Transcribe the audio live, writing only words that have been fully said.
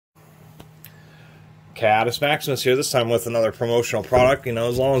Catus Maximus here, this time with another promotional product. You know,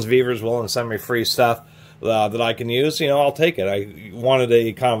 as long as Vevor's willing to send me free stuff that I can use, you know, I'll take it. I wanted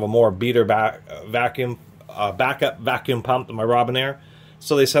a kind of a more beater backup vacuum pump to my Robinair,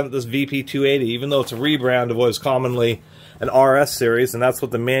 so they sent this VP280, even though it's a rebrand of what is commonly an RS series, and that's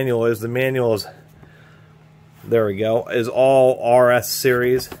what the manual is. The manual is, there we go, is all RS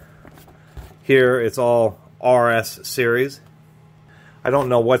series. Here it's all RS series. I don't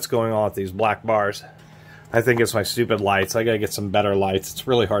know what's going on with these black bars. I think it's my stupid lights. I gotta get some better lights. It's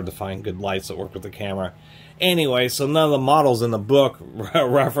really hard to find good lights that work with the camera. Anyway, so none of the models in the book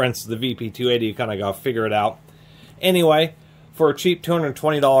reference the VP280. You kind of gotta figure it out. Anyway, for a cheap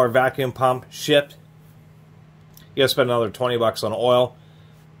 $220 vacuum pump shipped, you gotta spend another 20 bucks on oil.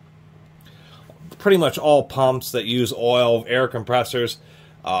 Pretty much all pumps that use oil, air compressors,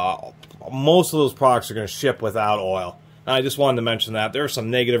 most of those products are going to ship without oil. And I just wanted to mention that. There are some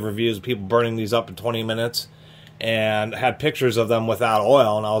negative reviews of people burning these up in 20 minutes and had pictures of them without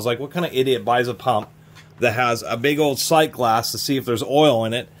oil. And I was like, what kind of idiot buys a pump that has a big old sight glass to see if there's oil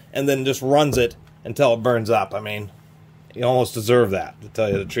in it and then just runs it until it burns up? I mean, you almost deserve that, to tell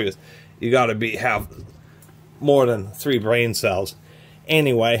you the truth. You got to have more than 3 brain cells.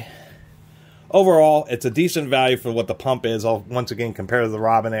 Anyway, overall, it's a decent value for what the pump is. I'll once again compare to the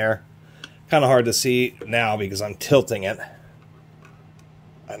Robinair. Kind of hard to see now because I'm tilting it.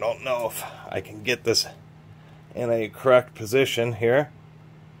 I don't know if I can get this in a correct position here.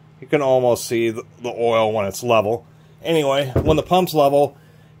 You can almost see the oil when it's level. Anyway, when the pump's level,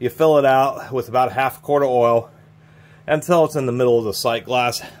 you fill it out with about half a quart of oil until it's in the middle of the sight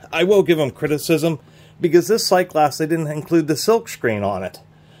glass. I will give them criticism because this sight glass, they didn't include the silk screen on it.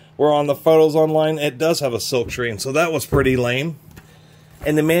 Where on the photos online, it does have a silk screen, so that was pretty lame.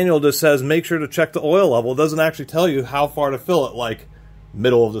 And the manual just says, make sure to check the oil level. It doesn't actually tell you how far to fill it, like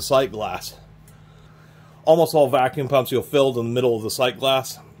middle of the sight glass. Almost all vacuum pumps you'll fill in the middle of the sight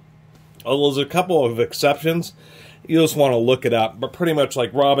glass. Although there's a couple of exceptions. You just want to look it up. But pretty much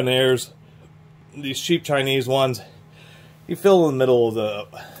like Robinairs, these cheap Chinese ones, you fill in the middle of the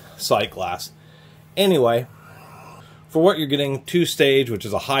sight glass. Anyway, for what you're getting, 2-stage, which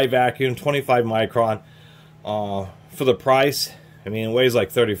is a high vacuum, 25 micron, for the price, I mean, it weighs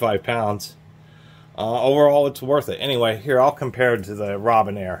like 35 pounds. Overall, it's worth it. Anyway, here, I'll compare it to the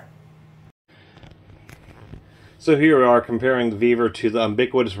Robinair. So here we are comparing the Vevor to the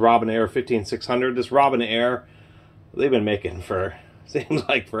ubiquitous Robinair 15600. This Robinair, they've been making for, seems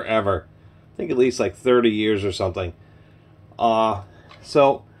like forever. I think at least like 30 years or something.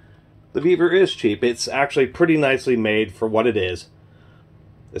 So, the Vevor is cheap. It's actually pretty nicely made for what it is,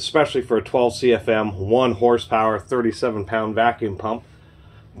 especially for a 12 CFM, 1 horsepower, 37 pound vacuum pump.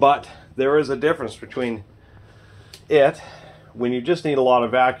 But there is a difference between it when you just need a lot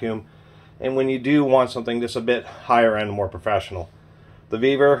of vacuum and when you do want something just a bit higher end, more professional. The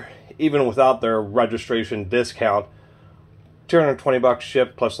Vevor, even without their registration discount, 220 bucks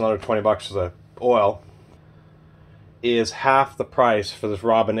shipped plus another 20 bucks for the oil, is half the price for this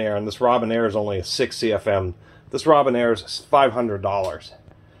Robinair, and this Robinair is only a 6 CFM. This Robinair is $500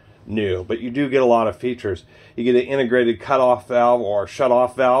 new, but you do get a lot of features. You get an integrated cutoff valve or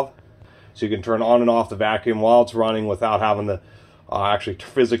shut-off valve, so you can turn on and off the vacuum while it's running without having to actually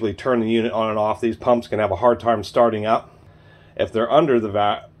physically turn the unit on and off. These pumps can have a hard time starting up. If they're under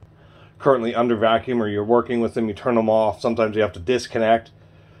the currently under vacuum, or you're working with them, you turn them off. Sometimes you have to disconnect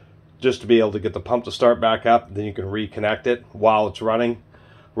just to be able to get the pump to start back up. Then you can reconnect it while it's running.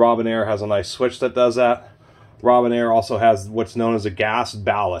 Robinair has a nice switch that does that. Robinair also has what's known as a gas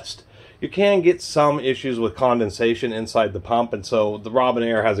ballast. You can get some issues with condensation inside the pump, and so the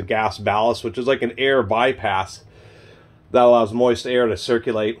Robinair has a gas ballast, which is like an air bypass that allows moist air to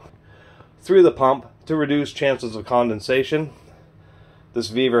circulate through the pump to reduce chances of condensation. This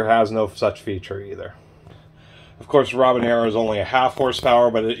Vevor has no such feature either. Of course, Robinair is only a half horsepower,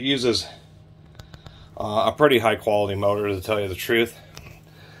 but it uses a pretty high quality motor, to tell you the truth.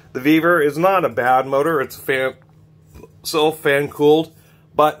 The Vevor is not a bad motor. It's still fan cooled,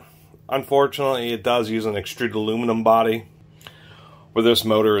 but unfortunately it does use an extruded aluminum body, where this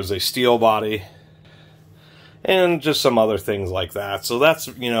motor is a steel body, and just some other things like that. So that's,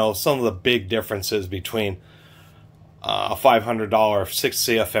 you know, some of the big differences between a $500 6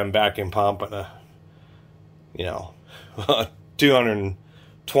 CFM vacuum pump and a, you know, a $220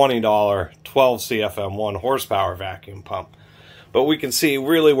 12 CFM 1 horsepower vacuum pump. But we can see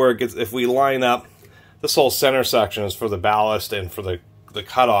really where it gets, if we line up, this whole center section is for the ballast and for the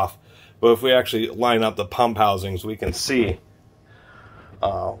cutoff. But if we actually line up the pump housings, we can see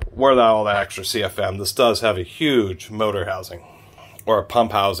where all that extra CFM. This does have a huge motor housing, or a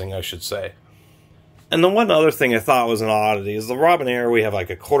pump housing, I should say. And the one other thing I thought was an oddity is the Robinair, we have like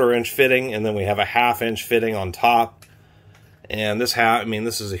a 1/4-inch fitting, and then we have a 1/2-inch fitting on top. And this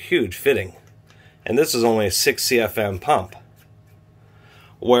this is a huge fitting. And this is only a 6 CFM pump.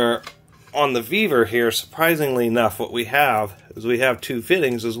 Where on the Vevor here, surprisingly enough, what we have is we have 2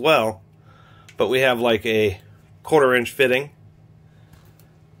 fittings as well. But we have like a 1/4-inch fitting.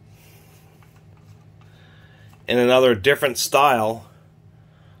 And another different style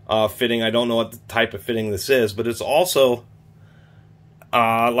fitting. I don't know what the type of fitting this is, but it's also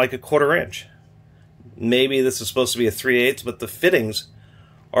like a 1/4-inch. Maybe this is supposed to be a 3/8, but the fittings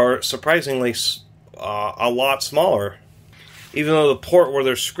are surprisingly a lot smaller. Even though the port where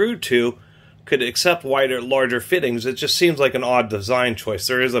they're screwed to could accept wider, larger fittings, it just seems like an odd design choice.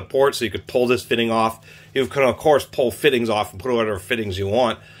 There is a port so you could pull this fitting off. You can, of course, pull fittings off and put whatever fittings you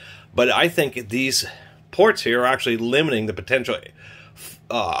want. But I think these ports here are actually limiting the potential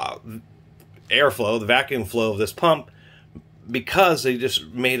airflow, the vacuum flow of this pump, because they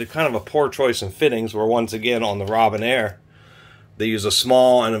just made a kind of a poor choice in fittings, where once again on the Robinair they use a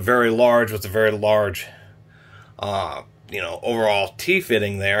small and a very large with a very large overall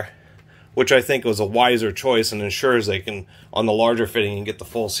T-fitting there, which I think was a wiser choice and ensures they can, on the larger fitting, and get the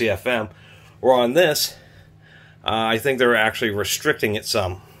full CFM. Or on this, I think they're actually restricting it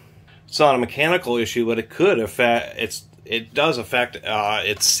some. It's not a mechanical issue, but it could affect it does affect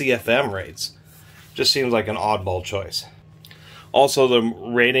its CFM rates. Just seems like an oddball choice. Also, the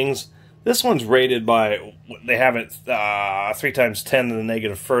ratings. This one's rated by, they have it 3 times 10 to the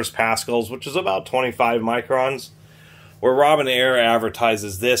 -1 pascals, which is about 25 microns. Where Robinair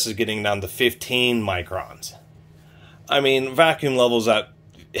advertises this is getting down to 15 microns. I mean, vacuum levels at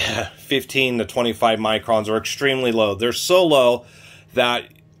 15 to 25 microns are extremely low. They're so low that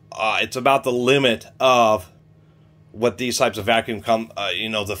it's about the limit of what these types of vacuum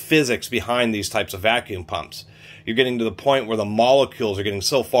the physics behind these types of vacuum pumps. You're getting to the point where the molecules are getting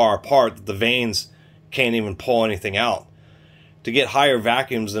so far apart that the vanes can't even pull anything out. To get higher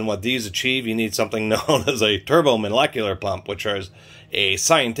vacuums than what these achieve, you need something known as a turbomolecular pump, which is a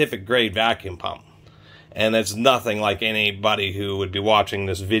scientific grade vacuum pump. And it's nothing like anybody who would be watching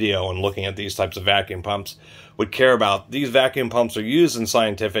this video and looking at these types of vacuum pumps would care about. These vacuum pumps are used in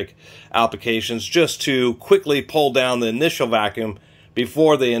scientific applications just to quickly pull down the initial vacuum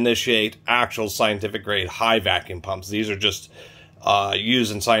before they initiate actual scientific grade high vacuum pumps. These are just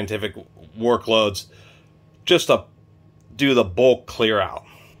used in scientific workloads just to do the bulk clear out.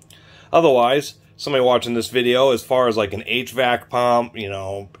 Otherwise, somebody watching this video, as far as like an HVAC pump,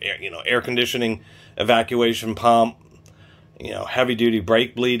 air conditioning evacuation pump, heavy duty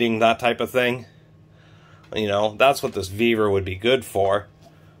brake bleeding, that type of thing, that's what this Vevor would be good for,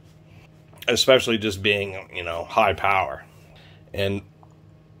 especially just being, high power and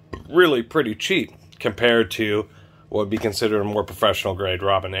really pretty cheap compared to what would be considered a more professional grade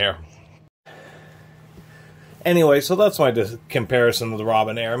Robinair. Anyway, so that's my comparison to the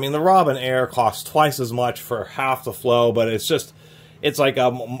Robinair. I mean, the Robinair costs twice as much for half the flow, but it's like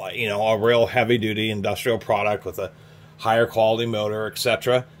a real heavy-duty industrial product with a higher quality motor,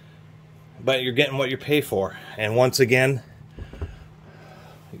 etc. But you're getting what you pay for. And once again,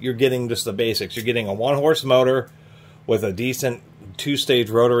 you're getting just the basics. You're getting a 1-horse motor with a decent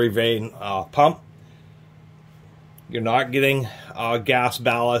 2-stage rotary vane pump. You're not getting a gas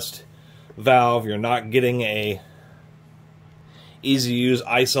ballast valve. You're not getting a easy-to-use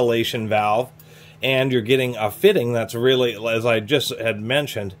isolation valve. And you're getting a fitting that's really, as I just had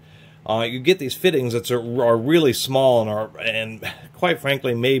mentioned, you get these fittings that are really small and quite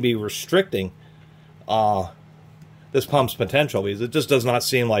frankly maybe restricting this pump's potential, because it just does not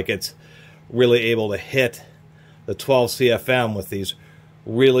seem like it's really able to hit the 12 CFM with these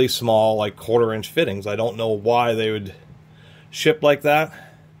really small, like 1/4-inch fittings. I don't know why they would ship like that,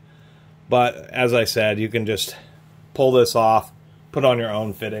 but as I said, you can just pull this off, put on your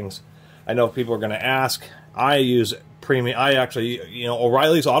own fittings. I know people are going to ask. I use premium. I actually,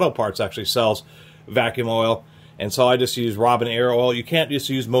 O'Reilly's Auto Parts actually sells vacuum oil, and so I just use Robinair oil. You can't just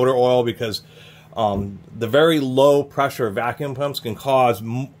use motor oil because the very low pressure vacuum pumps can cause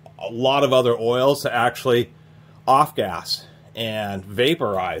a lot of other oils to actually off-gas and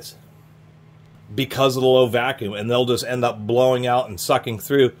vaporize because of the low vacuum, and they'll just end up blowing out and sucking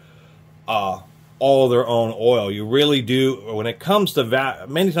through all of their own oil. You really do, when it comes to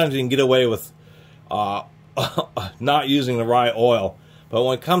many times you can get away with not using the right oil, but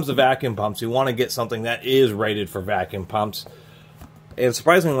when it comes to vacuum pumps, you want to get something that is rated for vacuum pumps. And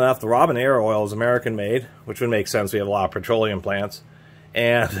surprisingly enough, the Robinair oil is American made, which would make sense. We have a lot of petroleum plants.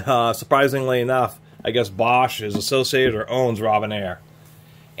 And surprisingly enough, I guess Bosch is associated or owns Robinair.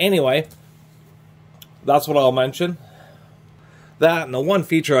 Anyway, that's what I'll mention. That, and the one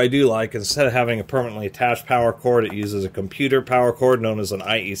feature I do like, instead of having a permanently attached power cord, it uses a computer power cord known as an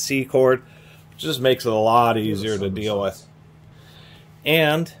IEC cord, which just makes it a lot easier to deal with.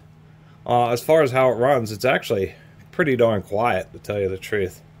 And as far as how it runs, it's actually pretty darn quiet, to tell you the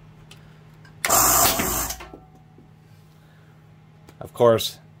truth. Of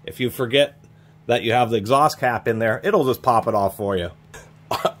course, if you forget that you have the exhaust cap in there, it'll just pop it off for you.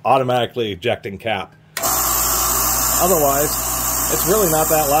 Automatically ejecting cap. Otherwise, it's really not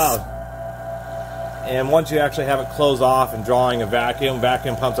that loud. And once you actually have it closed off and drawing a vacuum,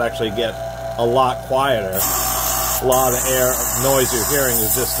 vacuum pumps actually get a lot quieter. A lot of the air noise you're hearing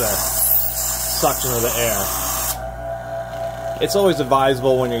is just the suction of the air. It's always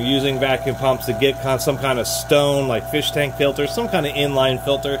advisable when you're using vacuum pumps to get some kind of stone, like fish tank filter, some kind of inline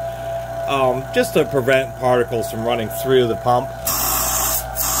filter, just to prevent particles from running through the pump.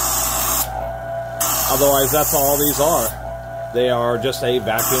 Otherwise, that's all these are. They are just a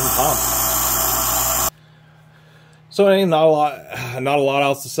vacuum pump. So, not a lot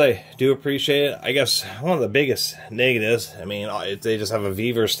else to say. Do appreciate it. I guess one of the biggest negatives, I mean, they just have a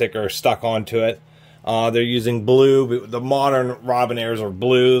Vevor sticker stuck onto it. They're using blue. The modern Robinairs are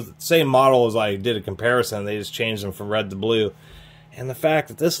blue. The same model as I did a comparison. They just changed them from red to blue. And the fact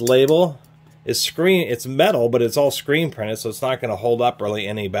that this label is it's metal, but it's all screen printed, so it's not going to hold up really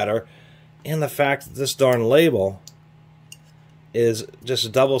any better. And the fact that this darn label is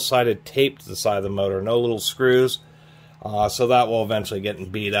just double-sided tape to the side of the motor. No little screws. So that will eventually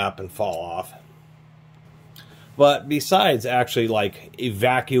get beat up and fall off. But besides actually like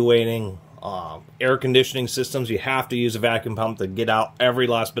evacuating air conditioning systems, you have to use a vacuum pump to get out every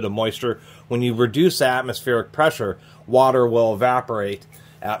last bit of moisture. When you reduce atmospheric pressure, water will evaporate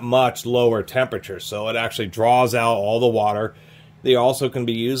at much lower temperatures, so it actually draws out all the water. They also can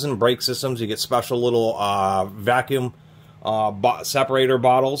be used in brake systems. You get special little vacuum separator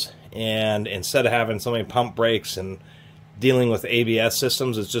bottles, and instead of having so many pump brakes and dealing with ABS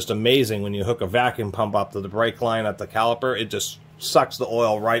systems, it's just amazing when you hook a vacuum pump up to the brake line at the caliper. It just sucks the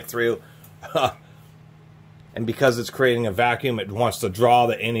oil right through. And because it's creating a vacuum, it wants to draw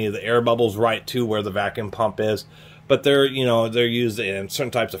any of the air bubbles right to where the vacuum pump is. But they're used in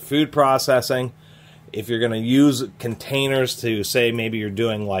certain types of food processing. If you're going to use containers to, say, maybe you're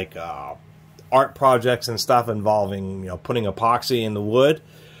doing like art projects and stuff involving, putting epoxy in the wood,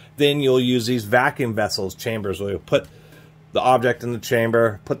 then you'll use these vacuum vessels, chambers, where you put the object in the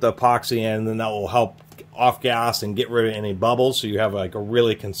chamber, put the epoxy in, and then that will help off gas and get rid of any bubbles, so you have like a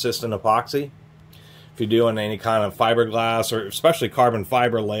really consistent epoxy. If you're doing any kind of fiberglass or especially carbon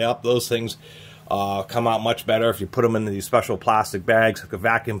fiber layup, those things come out much better if you put them into these special plastic bags, hook a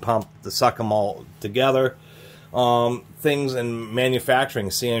vacuum pump to suck them all together. Things in manufacturing,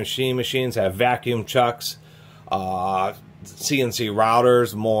 CNC machines have vacuum chucks. CNC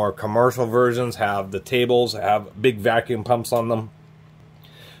routers, more commercial versions, have the tables, have big vacuum pumps on them.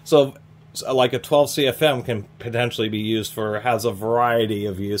 So like a 12 CFM can potentially be used has a variety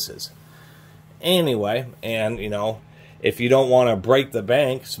of uses. Anyway, and if you don't want to break the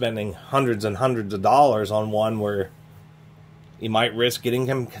bank spending hundreds and hundreds of dollars on one where you might risk getting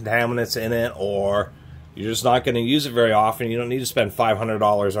contaminants in it, or you're just not going to use it very often, you don't need to spend $500 on a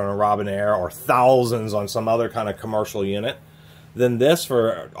Robinair or thousands on some other kind of commercial unit, then this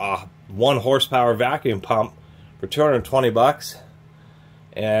for a 1 horsepower vacuum pump for $220,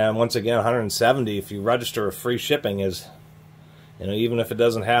 and once again $170 if you register with free shipping, is, even if it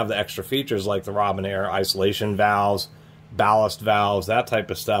doesn't have the extra features like the Robinair isolation valves, ballast valves, that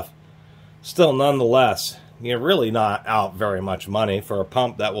type of stuff, still nonetheless, you're really not out very much money for a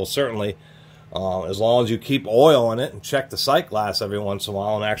pump that will certainly, as long as you keep oil in it and check the sight glass every once in a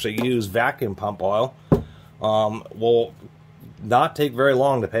while and actually use vacuum pump oil, will not take very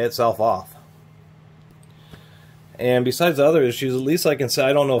long to pay itself off. And besides the other issues, at least I can say,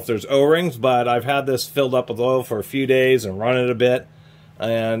 I don't know if there's O-rings, but I've had this filled up with oil for a few days and run it a bit,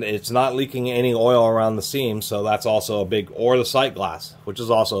 and it's not leaking any oil around the seams, so that's also a big, or the sight glass, which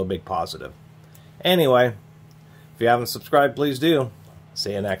is also a big positive. Anyway, if you haven't subscribed, please do.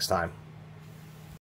 See you next time.